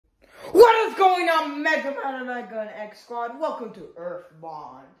going on, Mega Man and Mega and X Squad? Welcome to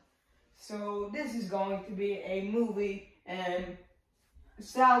Earthbound. So this is going to be a movie, and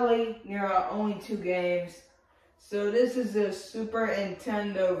sadly there are only 2 games. So this is the Super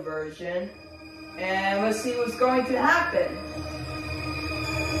Nintendo version, and let's see what's going to happen.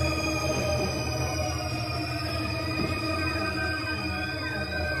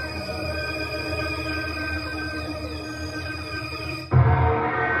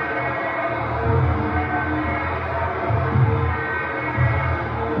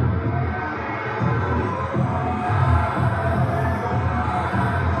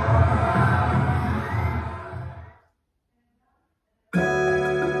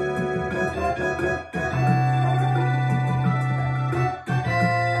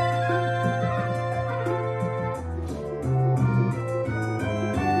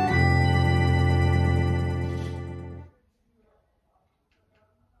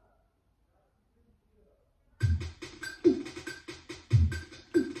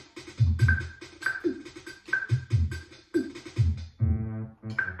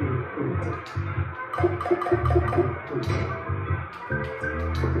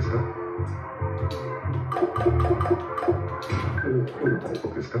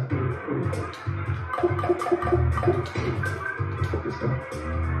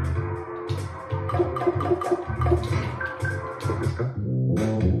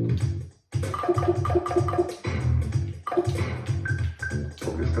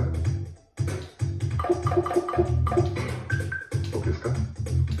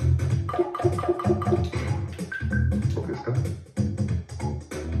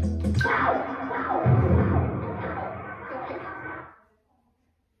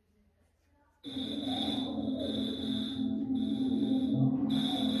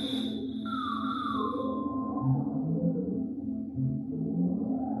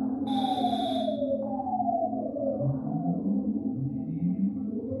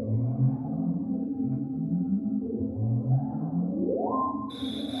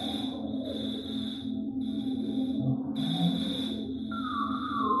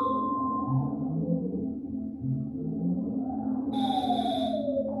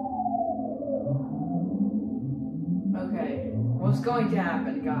 What's going to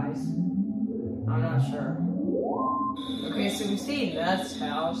happen, guys? I'm not sure. Okay, so we see Ness'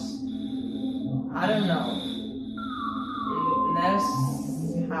 house. I don't know.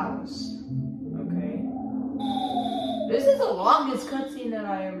 Ness' house. Okay. This is the longest cutscene that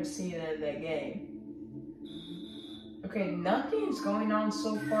I ever seen in the game. Okay, nothing's going on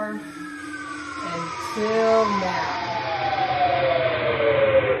so far until now.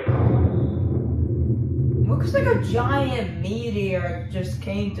 Looks like a giant meteor just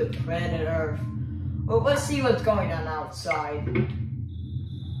came to planet Earth. Well, let's see what's going on outside.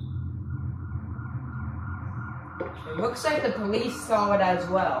 It looks like the police saw it as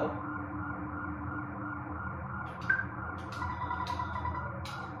well.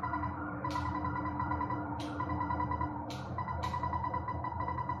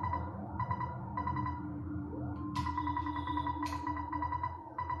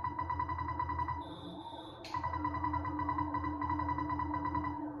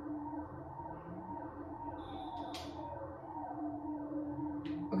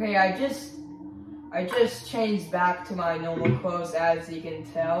 Okay, I just changed back to my normal clothes, as you can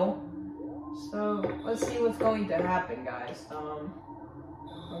tell. So let's see what's going to happen, guys.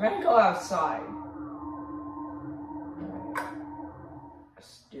 We're gonna go outside. Alright,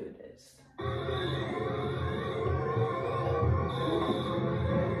 let's do this.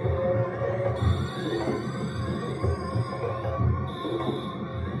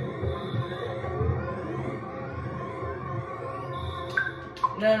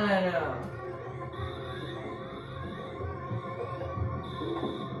 No.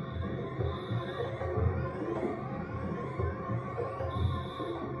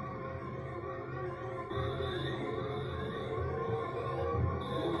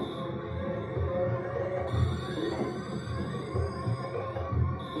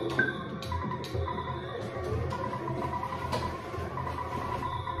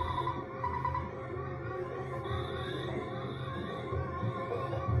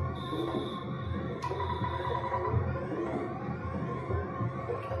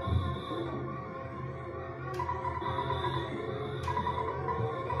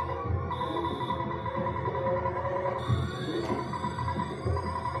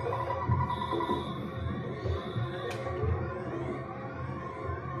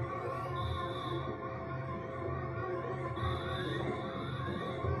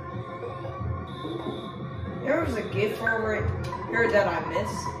 There was a gift over here that I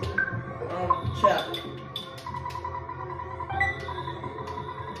missed. check.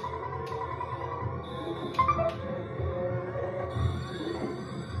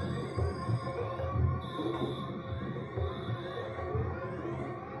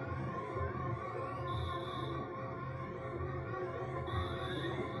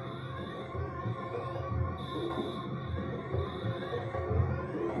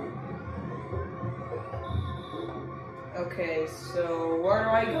 Okay, so where do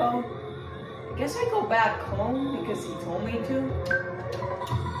I go? I guess I go back home because he told me to.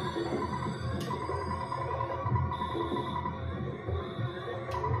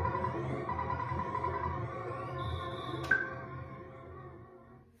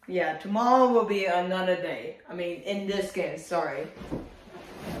 Yeah, tomorrow will be another day. I mean, in this game, sorry.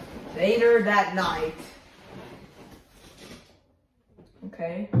 Later that night.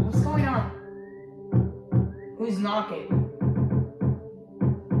 Okay, what's going on? Who's knocking?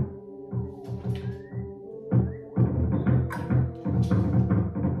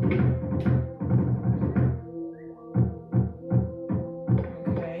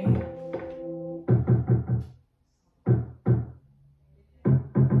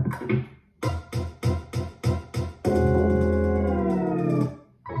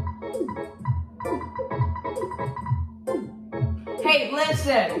 Hey,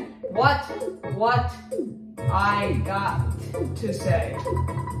 listen! What I got to say.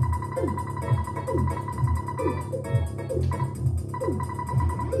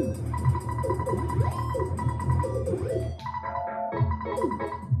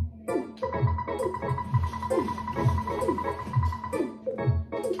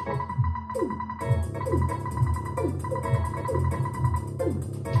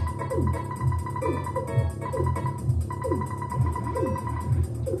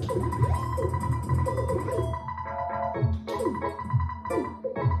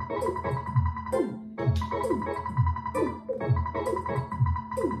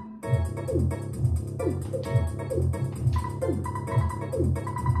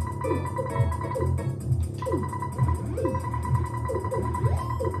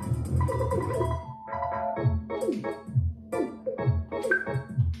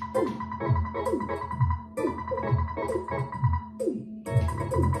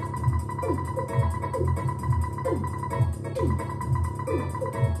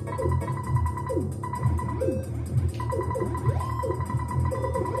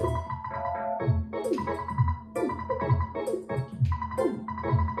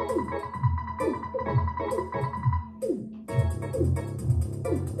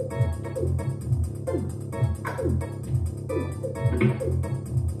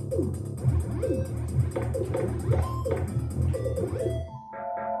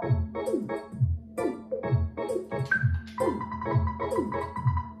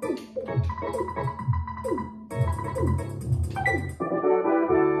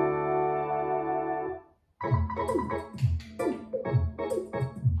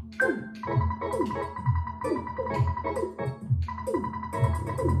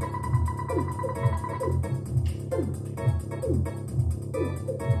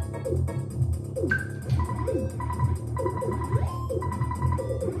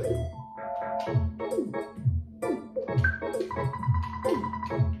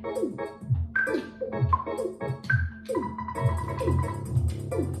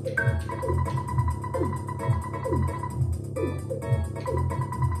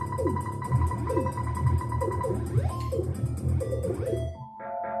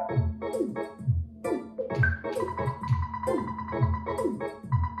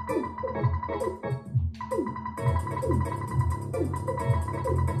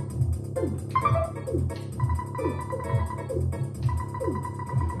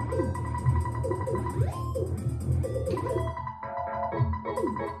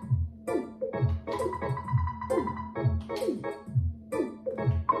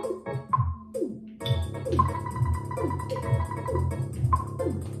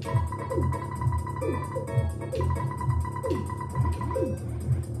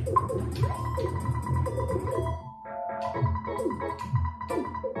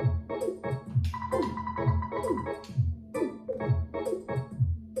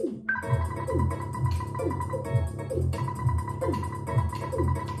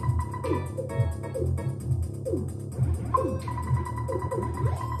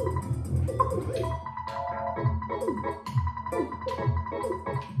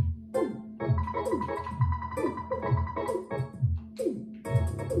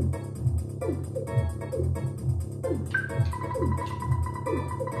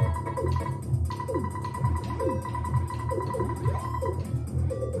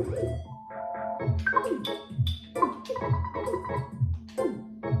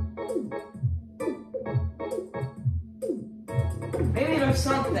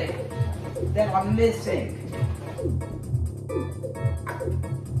 something that I'm missing.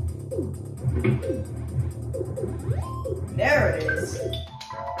 There it is.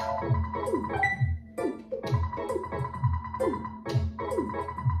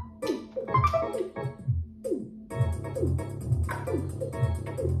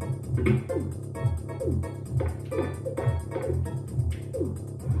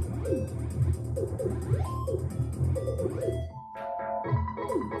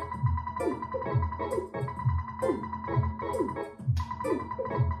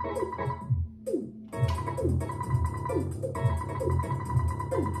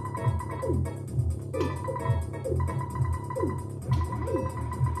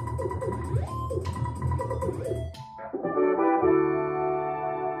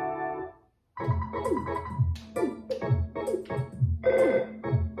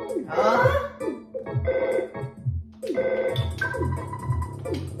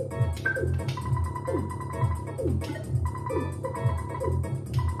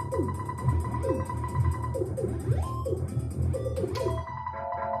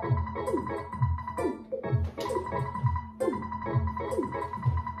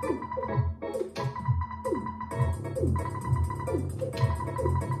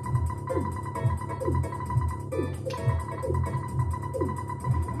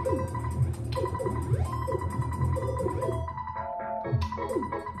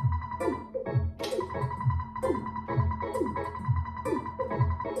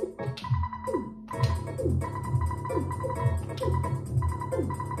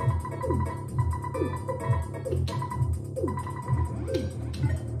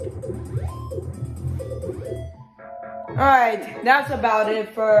 Alright, that's about it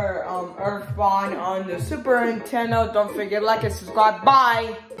for Earthbound on the Super Nintendo. Don't forget, like and subscribe.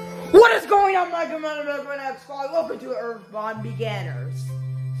 Bye! What is going on, my commander squad? Welcome to Earthbound Beginners.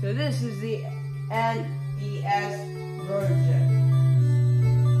 So this is the NES version.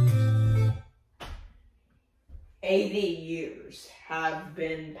 80 years have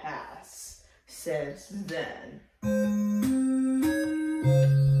been passed since then.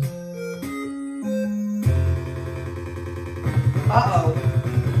 Uh-oh.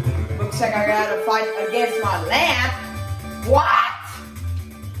 Looks like I gotta fight against my lamp. What?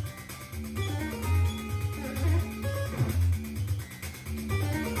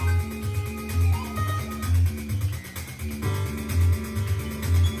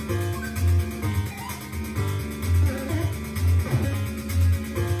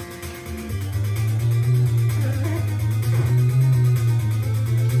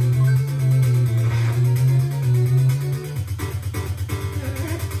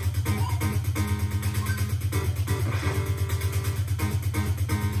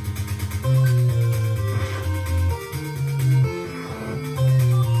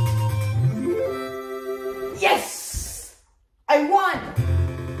 Yes! I won!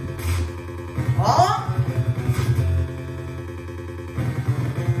 Huh?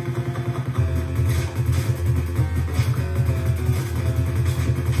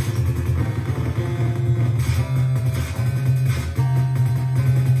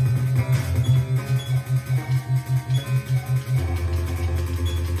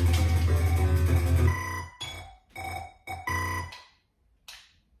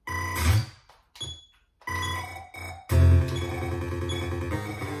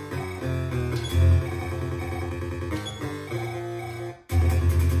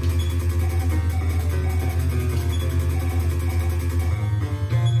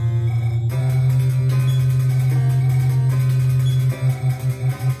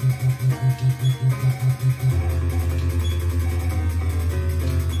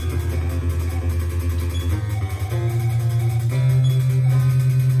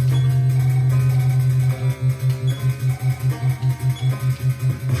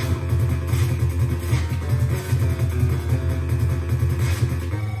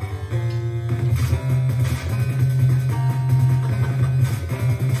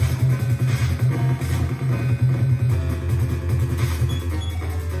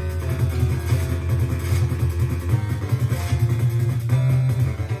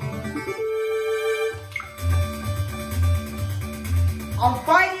 I'm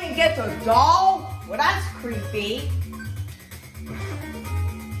fighting against a doll? Well, that's creepy.